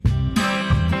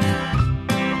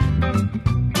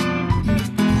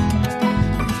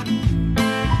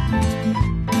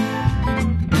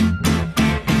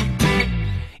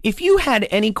If you had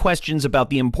any questions about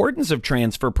the importance of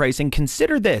transfer pricing,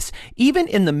 consider this. Even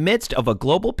in the midst of a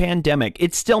global pandemic,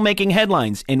 it's still making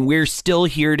headlines, and we're still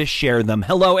here to share them.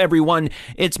 Hello, everyone.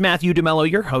 It's Matthew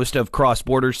DeMello, your host of Cross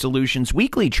Border Solutions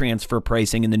weekly transfer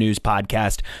pricing in the news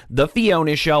podcast, The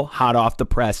Fiona Show, hot off the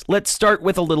press. Let's start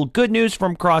with a little good news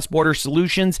from Cross Border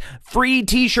Solutions. Free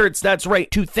t-shirts, that's right.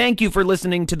 To thank you for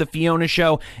listening to The Fiona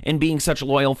Show and being such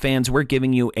loyal fans, we're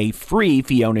giving you a free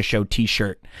Fiona Show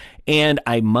t-shirt. And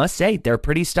I must say, they're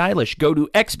pretty stylish. Go to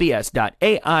xbs.ai/Fiona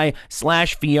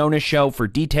Show for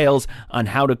details on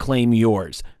how to claim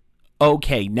yours.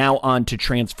 Okay, now on to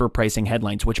transfer pricing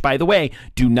headlines, which, by the way,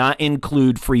 do not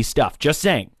include free stuff. Just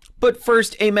saying. But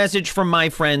first, a message from my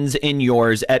friends and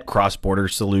yours at Cross Border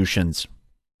Solutions.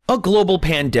 A global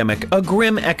pandemic, a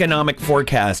grim economic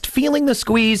forecast, feeling the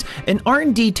squeeze, an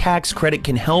R&D tax credit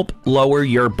can help lower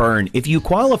your burn. If you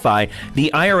qualify,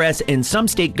 the IRS and some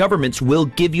state governments will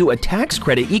give you a tax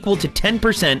credit equal to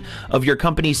 10% of your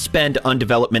company's spend on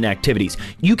development activities.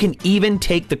 You can even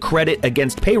take the credit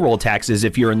against payroll taxes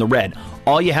if you're in the red.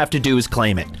 All you have to do is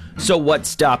claim it. So what's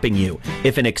stopping you?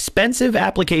 If an expensive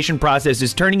application process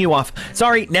is turning you off,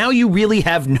 sorry, now you really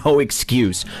have no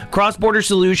excuse. Cross Border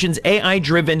Solutions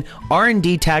AI-driven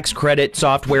R&D tax credit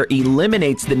software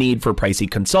eliminates the need for pricey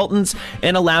consultants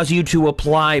and allows you to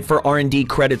apply for R&D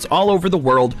credits all over the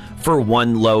world for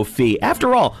one low fee.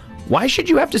 After all, why should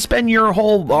you have to spend your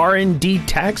whole R&D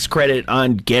tax credit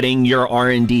on getting your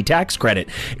R&D tax credit?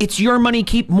 It's your money.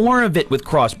 Keep more of it with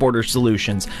Cross Border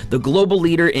Solutions, the global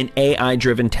leader in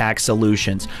AI-driven tax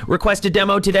solutions. Request a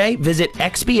demo today. Visit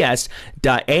xbs.ai/RD.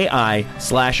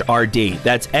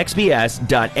 That's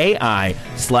xbs.ai/RD.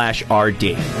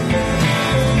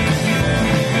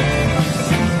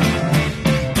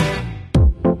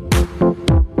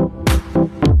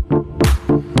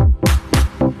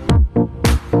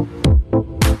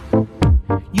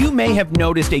 You may have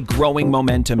noticed a growing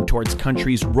momentum towards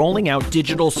countries rolling out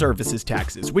digital services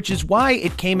taxes, which is why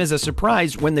it came as a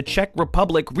surprise when the Czech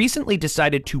Republic recently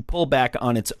decided to pull back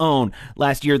on its own.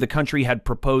 Last year, the country had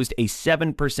proposed a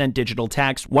 7% digital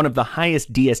tax, one of the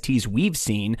highest DSTs we've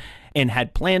seen, and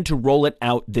had planned to roll it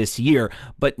out this year.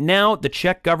 But now the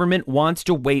Czech government wants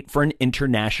to wait for an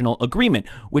international agreement,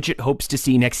 which it hopes to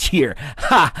see next year.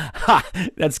 Ha! Ha!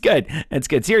 That's good. That's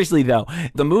good. Seriously, though,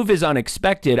 the move is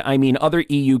unexpected. I mean, other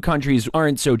EU countries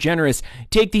aren't so generous.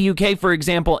 Take the UK, for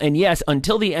example, and yes,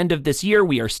 until the end of this year,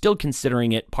 we are still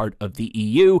considering it part of the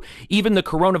EU. Even the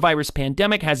coronavirus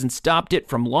pandemic hasn't stopped it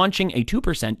from launching a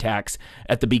 2% tax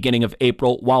at the beginning of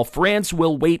April, while France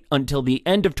will wait until the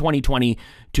end of 2020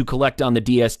 to collect on the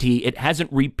DST. It hasn't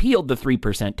repealed the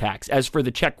 3% tax. As for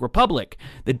the Czech Republic,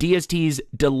 the DST's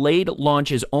delayed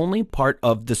launch is only part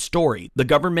of the story. The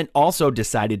government also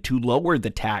decided to lower the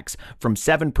tax from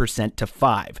 7% to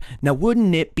 5%. Now,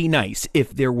 wouldn't it be nice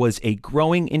if there was a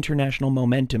growing international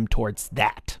momentum towards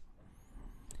that?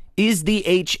 Is the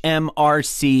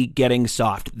HMRC getting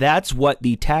soft? That's what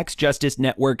the Tax Justice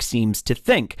Network seems to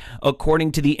think.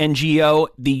 According to the NGO,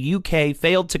 the UK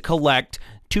failed to collect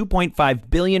 £2.5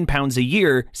 billion a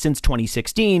year since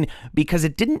 2016 because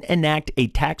it didn't enact a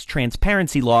tax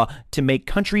transparency law to make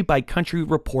country-by-country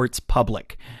reports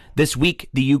public. This week,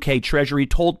 the UK Treasury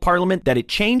told Parliament that it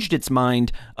changed its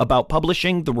mind about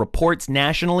publishing the reports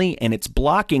nationally, and it's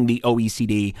blocking the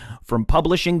OECD from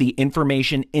publishing the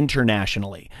information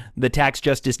internationally. The Tax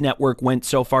Justice Network went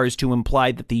so far as to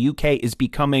imply that the UK is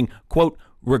becoming, quote,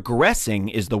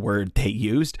 regressing is the word they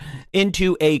used,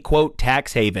 into a, quote,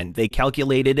 tax haven. They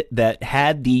calculated that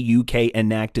had the UK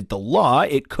enacted the law,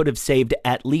 it could have saved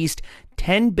at least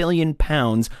 £10 billion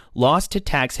lost to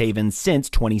tax havens since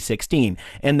 2016.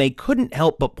 And they couldn't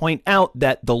help but point out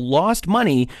that the lost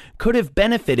money could have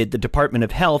benefited the Department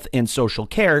of Health and Social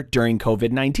Care during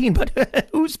COVID-19. But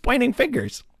who's pointing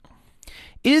fingers?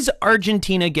 Is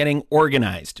Argentina getting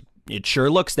organized? It sure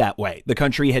looks that way. The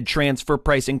country had transfer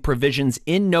pricing provisions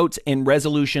in notes and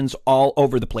resolutions all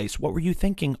over the place. What were you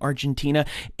thinking, Argentina?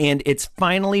 And it's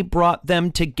finally brought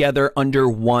them together under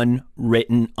one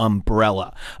written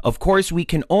umbrella. Of course, we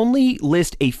can only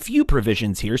list a few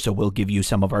provisions here, so we'll give you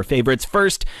some of our favorites.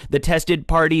 First, the tested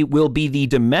party will be the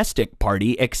domestic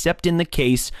party, except in the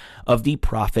case of the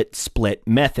profit split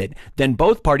method. Then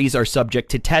both parties are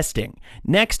subject to testing.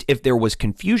 Next, if there was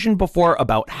confusion before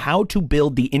about how to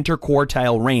build the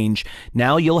interquartile range,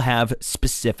 now you'll have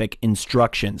specific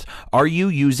instructions. Are you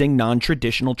using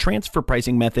non-traditional transfer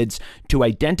pricing methods to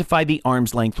identify the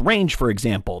arm's length range, for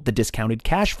example, the discounted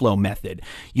cash flow method?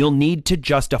 You'll need to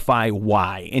justify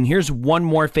why. And here's one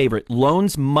more favorite.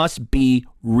 Loans must be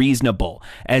reasonable,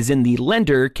 as in the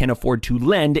lender can afford to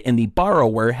lend and the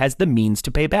borrower has the means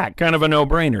to pay back. Kind of a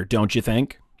no-brainer, don't you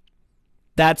think?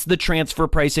 That's the transfer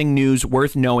pricing news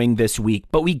worth knowing this week,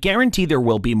 but we guarantee there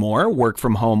will be more, work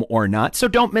from home or not, so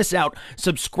don't miss out.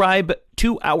 Subscribe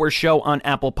to our show on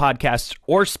Apple Podcasts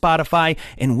or Spotify,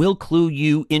 and we'll clue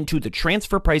you into the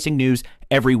transfer pricing news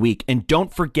every week. And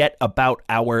don't forget about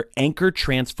our Anchor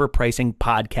Transfer Pricing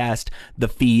podcast, The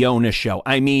Fiona Show.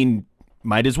 I mean,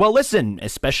 might as well listen,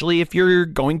 especially if you're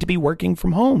going to be working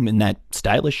from home in that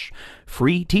stylish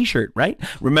free t-shirt, right?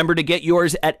 Remember to get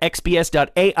yours at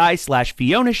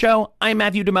xps.ai/Fiona Show. I'm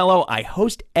Matthew DeMello. I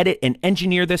host, edit, and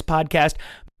engineer this podcast.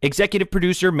 Executive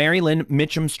producer Mary Lynn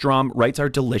Mitchum-Strom writes our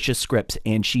delicious scripts,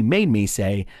 and she made me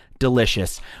say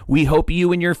delicious. We hope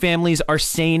you and your families are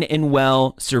sane and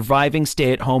well, surviving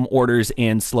stay-at-home orders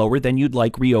and slower than you'd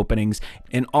like reopenings.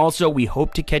 And also, we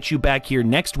hope to catch you back here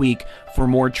next week for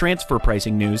more transfer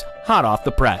pricing news hot off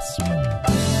the press.